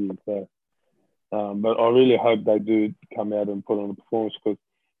this year. So, but I really hope they do come out and put on a performance, because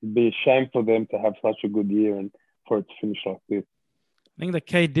it'd be a shame for them to have such a good year and for it to finish like this. I think the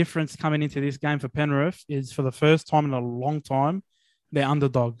key difference coming into this game for Penrith is, for the first time in a long time, they're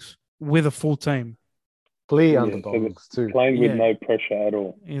underdogs with a full team. Underdogs too. Playing with no pressure at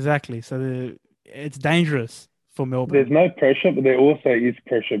all. Exactly. So it's dangerous for Melbourne. There's no pressure, but there also is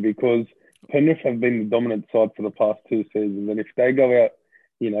pressure, because Penrith have been the dominant side for the past 2 seasons, and if they go out,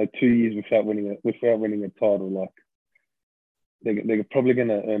 2 years without winning a title, they're probably going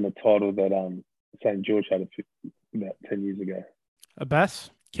to earn a title that St. George had about 10 years ago. Abbas,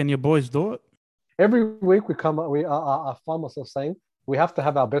 can your boys do it? Every week I find myself saying we have to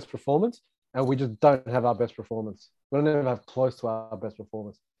have our best performance, and we just don't have our best performance. We don't even have close to our best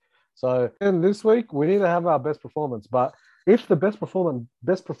performance. So in this week, we need to have our best performance. But if the best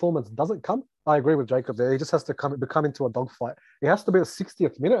performance doesn't come, I agree with Jacob there. It just has to become into a dogfight. It has to be the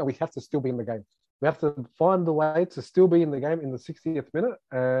 60th minute, and we have to still be in the game. We have to find the way to still be in the game in the 60th minute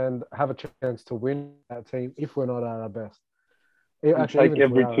and have a chance to win that team if we're not at our best. Take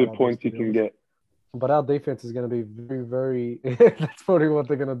every 2 points you can get. But our defense is going to be very, very... that's probably what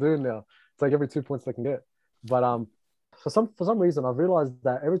they're going to do now. Take every 2 points they can get. But for some reason, I've realized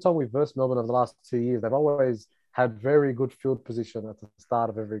that every time we've versed Melbourne over the last 2 years, they've always had very good field position at the start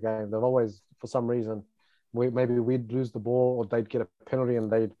of every game. They've always, for some reason, maybe we'd lose the ball or they'd get a penalty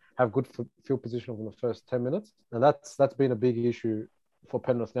and they'd have good field position from the first 10 minutes. And that's been a big issue for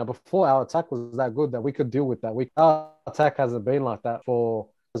Penrith. Now, before, our attack was that good that we could deal with that. Our attack hasn't been like that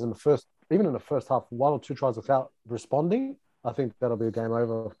even in the first half, 1 or 2 tries without responding. I think that'll be a game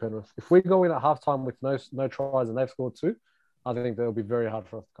over for Penrith. If we go in at halftime with no tries and they've scored 2, I think that'll be very hard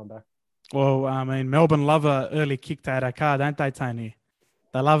for us to come back. Well, I mean, Melbourne love an early kick to Adakar, don't they, Tony?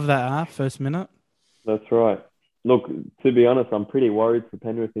 They love that, first minute. That's right. Look, to be honest, I'm pretty worried for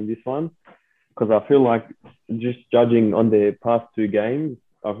Penrith in this one, because I feel like, just judging on their past 2 games,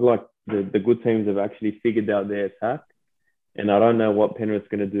 I feel like the good teams have actually figured out their attack. And I don't know what Penrith's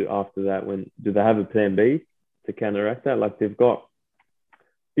going to do after that. Do they have a plan B to counteract that? Like they've got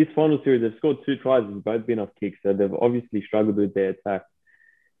this final series, they've scored 2 tries, it's both been off kicks. So they've obviously struggled with their attack.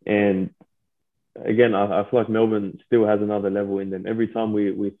 And again, I feel like Melbourne still has another level in them. Every time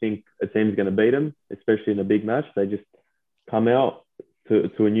we think a team's going to beat them, especially in a big match, they just come out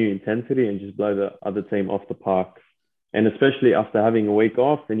to a new intensity and just blow the other team off the park. And especially after having a week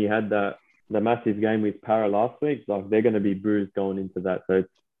off, and you had the massive game with Para last week, like they're going to be bruised going into that. So it's,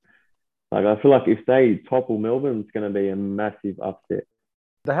 like I feel like if they topple Melbourne, it's going to be a massive upset.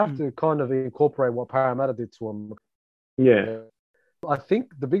 They have to kind of incorporate what Parramatta did to them. Yeah. I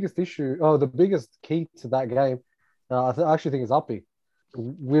think the biggest key to that game, I actually think is Uppy.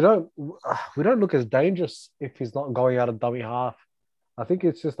 We don't look as dangerous if he's not going out of dummy half. I think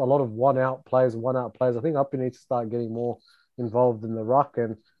it's just a lot of one-out players. I think Uppy needs to start getting more involved in the ruck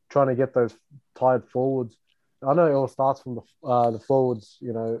and trying to get those tired forwards. I know it all starts from the forwards,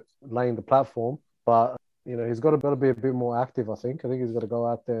 laying the platform, but he's got to be a bit more active. I think he's got to go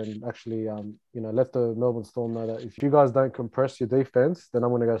out there and actually, let the Melbourne Storm know that if you guys don't compress your defense, then I'm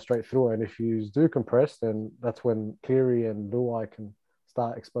going to go straight through it. And if you do compress, then that's when Cleary and Luai can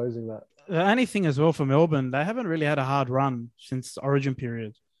start exposing that. The only thing as well for Melbourne, they haven't really had a hard run since Origin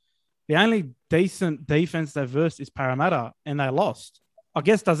period. The only decent defense they've versed is Parramatta, and they lost. I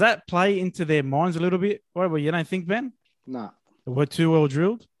guess, does that play into their minds a little bit? Well, you don't think, Ben? Nah. We're too well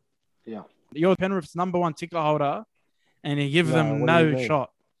drilled? Yeah. You're Penrith's number 1 ticket holder, and you give them no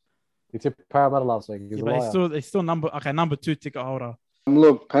shot. He tipped Parramatta last week. He's still number 2 ticket holder.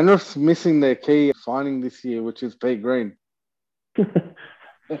 Look, Penrith's missing their key signing this year, which is Pete Green.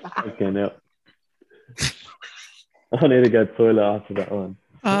 Okay, now. I need to go toilet after that one.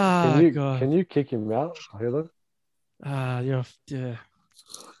 Can you kick him out, Hilo? Yeah.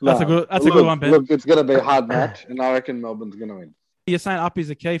 That's a good one, Ben. Look, it's going to be a hard match, and I reckon Melbourne's going to win. You're saying up is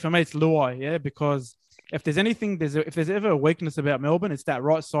the key. For me, it's Luai, yeah? Because if there's ever a weakness about Melbourne, it's that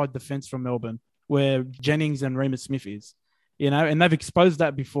right side defense from Melbourne, where Jennings and Remus Smith is, and they've exposed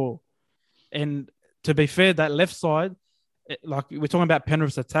that before. And to be fair, that left side, like we're talking about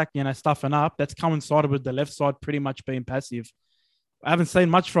Penrith's attack, stuffing up, that's coincided with the left side pretty much being passive. I haven't seen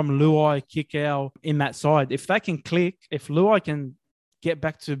much from Luai, Kikau in that side. If they can click, if Luai can get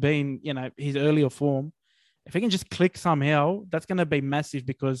back to being, his earlier form, if he can just click somehow, that's going to be massive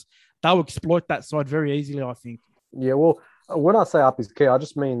because they'll exploit that side very easily, I think. Yeah, well, when I say up is key, I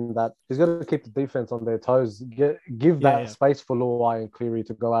just mean that he's got to keep the defense on their toes, give that space for Luai and Cleary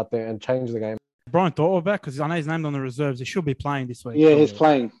to go out there and change the game. Brian Thorpe back, because I know he's named on the reserves. He should be playing this week. Yeah, he's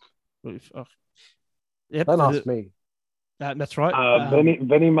playing. Yep. Don't ask me. That's right.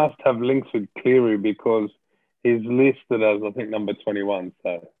 Benny must have links with Cleary because he's listed as, I think, number 21.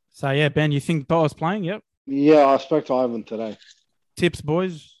 So yeah, Ben, you think Thorpe's playing? Yep. Yeah, I spoke to Ivan today. Tips,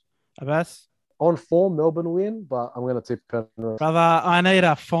 boys. Abbas? On form, Melbourne win, but I'm going to tip Penrith. Brother, I need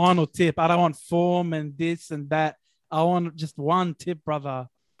a final tip. I don't want form and this and that. I want just one tip, brother.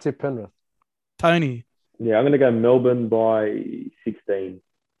 Tip Penrith. Tony? Yeah, I'm going to go Melbourne by 16.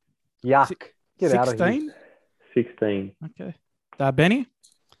 Yuck. Get 16? out of here. 16. Okay. Benny?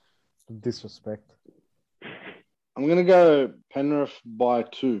 Disrespect. I'm going to go Penrith by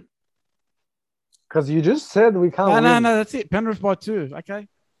 2. Because you just said we can't win. No, that's it. Penrith by 2. Okay.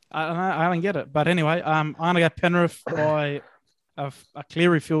 I don't get it. But anyway, I'm going to go Penrith by a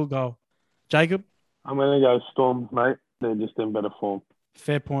Cleary field goal. Jacob? I'm going to go Storm, mate. They're just in better form.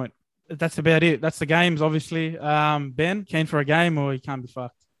 Fair point. That's about it. That's the games, obviously. Ben, keen for a game or you can't be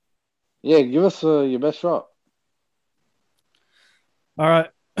fucked? Yeah, give us your best shot. All right.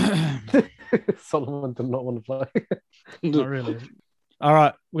 Solomon did not want to play. Not really. All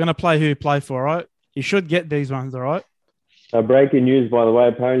right. We're going to play who you play for, all right? You should get these ones, all right? Breaking news, by the way.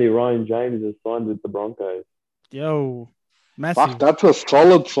 Apparently, Ryan James has signed with the Broncos. Yo, massive. Fuck, that's a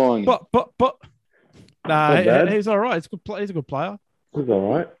solid sign. But. He's all right. He's a good player. He's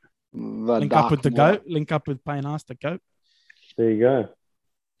all right. Link up with the GOAT. Link up with Payne Haas, the GOAT. There you go.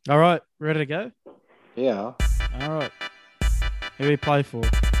 All right. Ready to go? Yeah. All right. Who do we play for?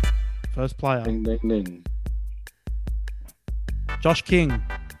 First player. Ding, ding, ding. Josh King.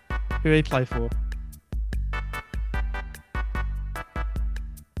 Who do we play for?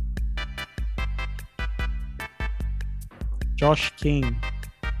 Josh King.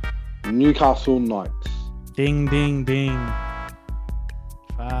 Newcastle Knights. Ding, ding, ding.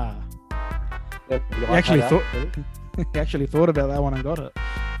 He actually thought about that one and got it.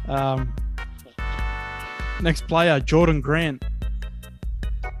 Next player, Jordan Grant.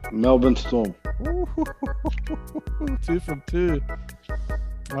 Melbourne Storm. 2 from 2.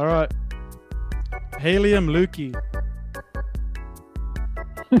 All right. Helium Lukey.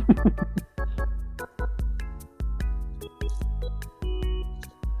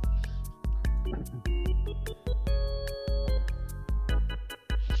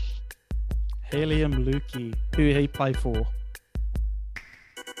 Helium Lukey, who he play for?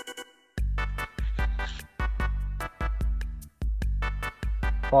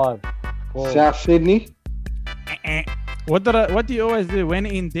 Five, four. South Sydney, What do you always do? When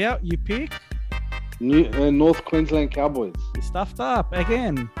in doubt, you pick? North Queensland Cowboys. You stuffed up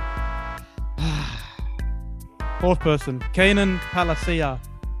again. Fourth person, Keenan Palacia.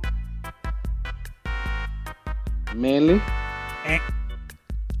 Manly,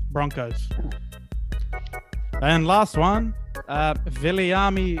 Broncos. And last one,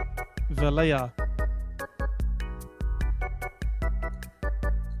 Viliami Valia.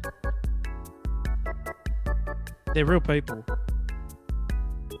 They're real people.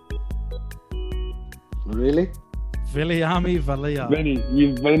 really? Viliami Valia. Benny,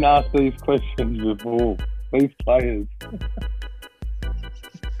 you've been asked these questions before. These players.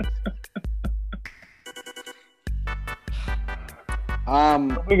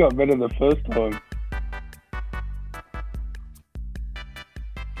 We got better the first time.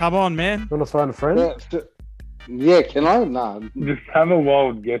 Come on, man. You want to phone a friend? Yeah, can I? Nah. Just have a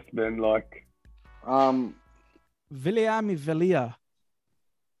wild guess, Ben. Like, Viliami Valia.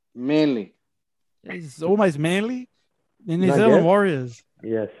 Manly. He's almost Manly. The New No Zealand guess? Warriors.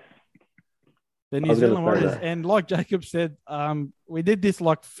 Yes. The I New was gonna Zealand say Warriors. that. And like Jacob said, we did this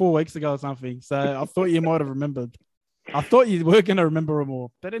like 4 weeks ago or something. So I thought you might have remembered. I thought you were going to remember them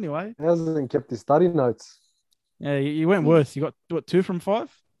all. But anyway, He hasn't kept his study notes. yeah, you went worse. You got, what, 2 from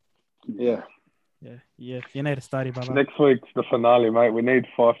 5? Yeah. Yeah. You need to study, brother. next week's the finale, mate. We need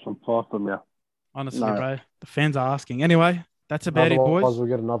 5 from 5 from you. Honestly, No. bro. The fans are asking. Anyway, that's about it, Otherwise, boys. we'll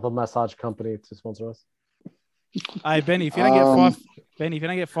get another massage company to sponsor us. Hey, Benny, if you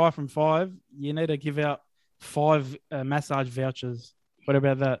don't get 5 from 5, you need to give out 5 massage vouchers. What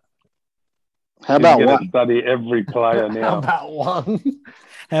about that? How about You're one? gonna study every player How now. about one?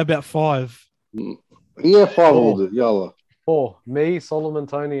 How about 5? Yeah, 5 will do. Yalla. 4. Me, Solomon,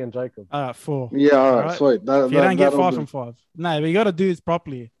 Tony, and Jacob. 4. Yeah, all right, Alright. sweet. If you don't get that'll 5 do. from 5. No, but you got to do this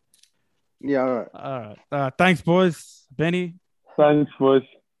properly. Yeah, all right. All right. Thanks, boys. Benny. Thanks, boys.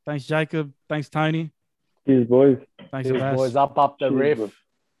 Thanks, Jacob. Thanks, Tony. Cheers, boys. Thanks, Cheers, Abbas. boys. Up the Cheers, riff. boys.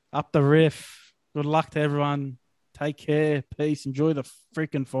 Up the riff. Good luck to everyone. Take care. Peace. Enjoy the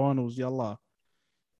freaking finals. Yalla.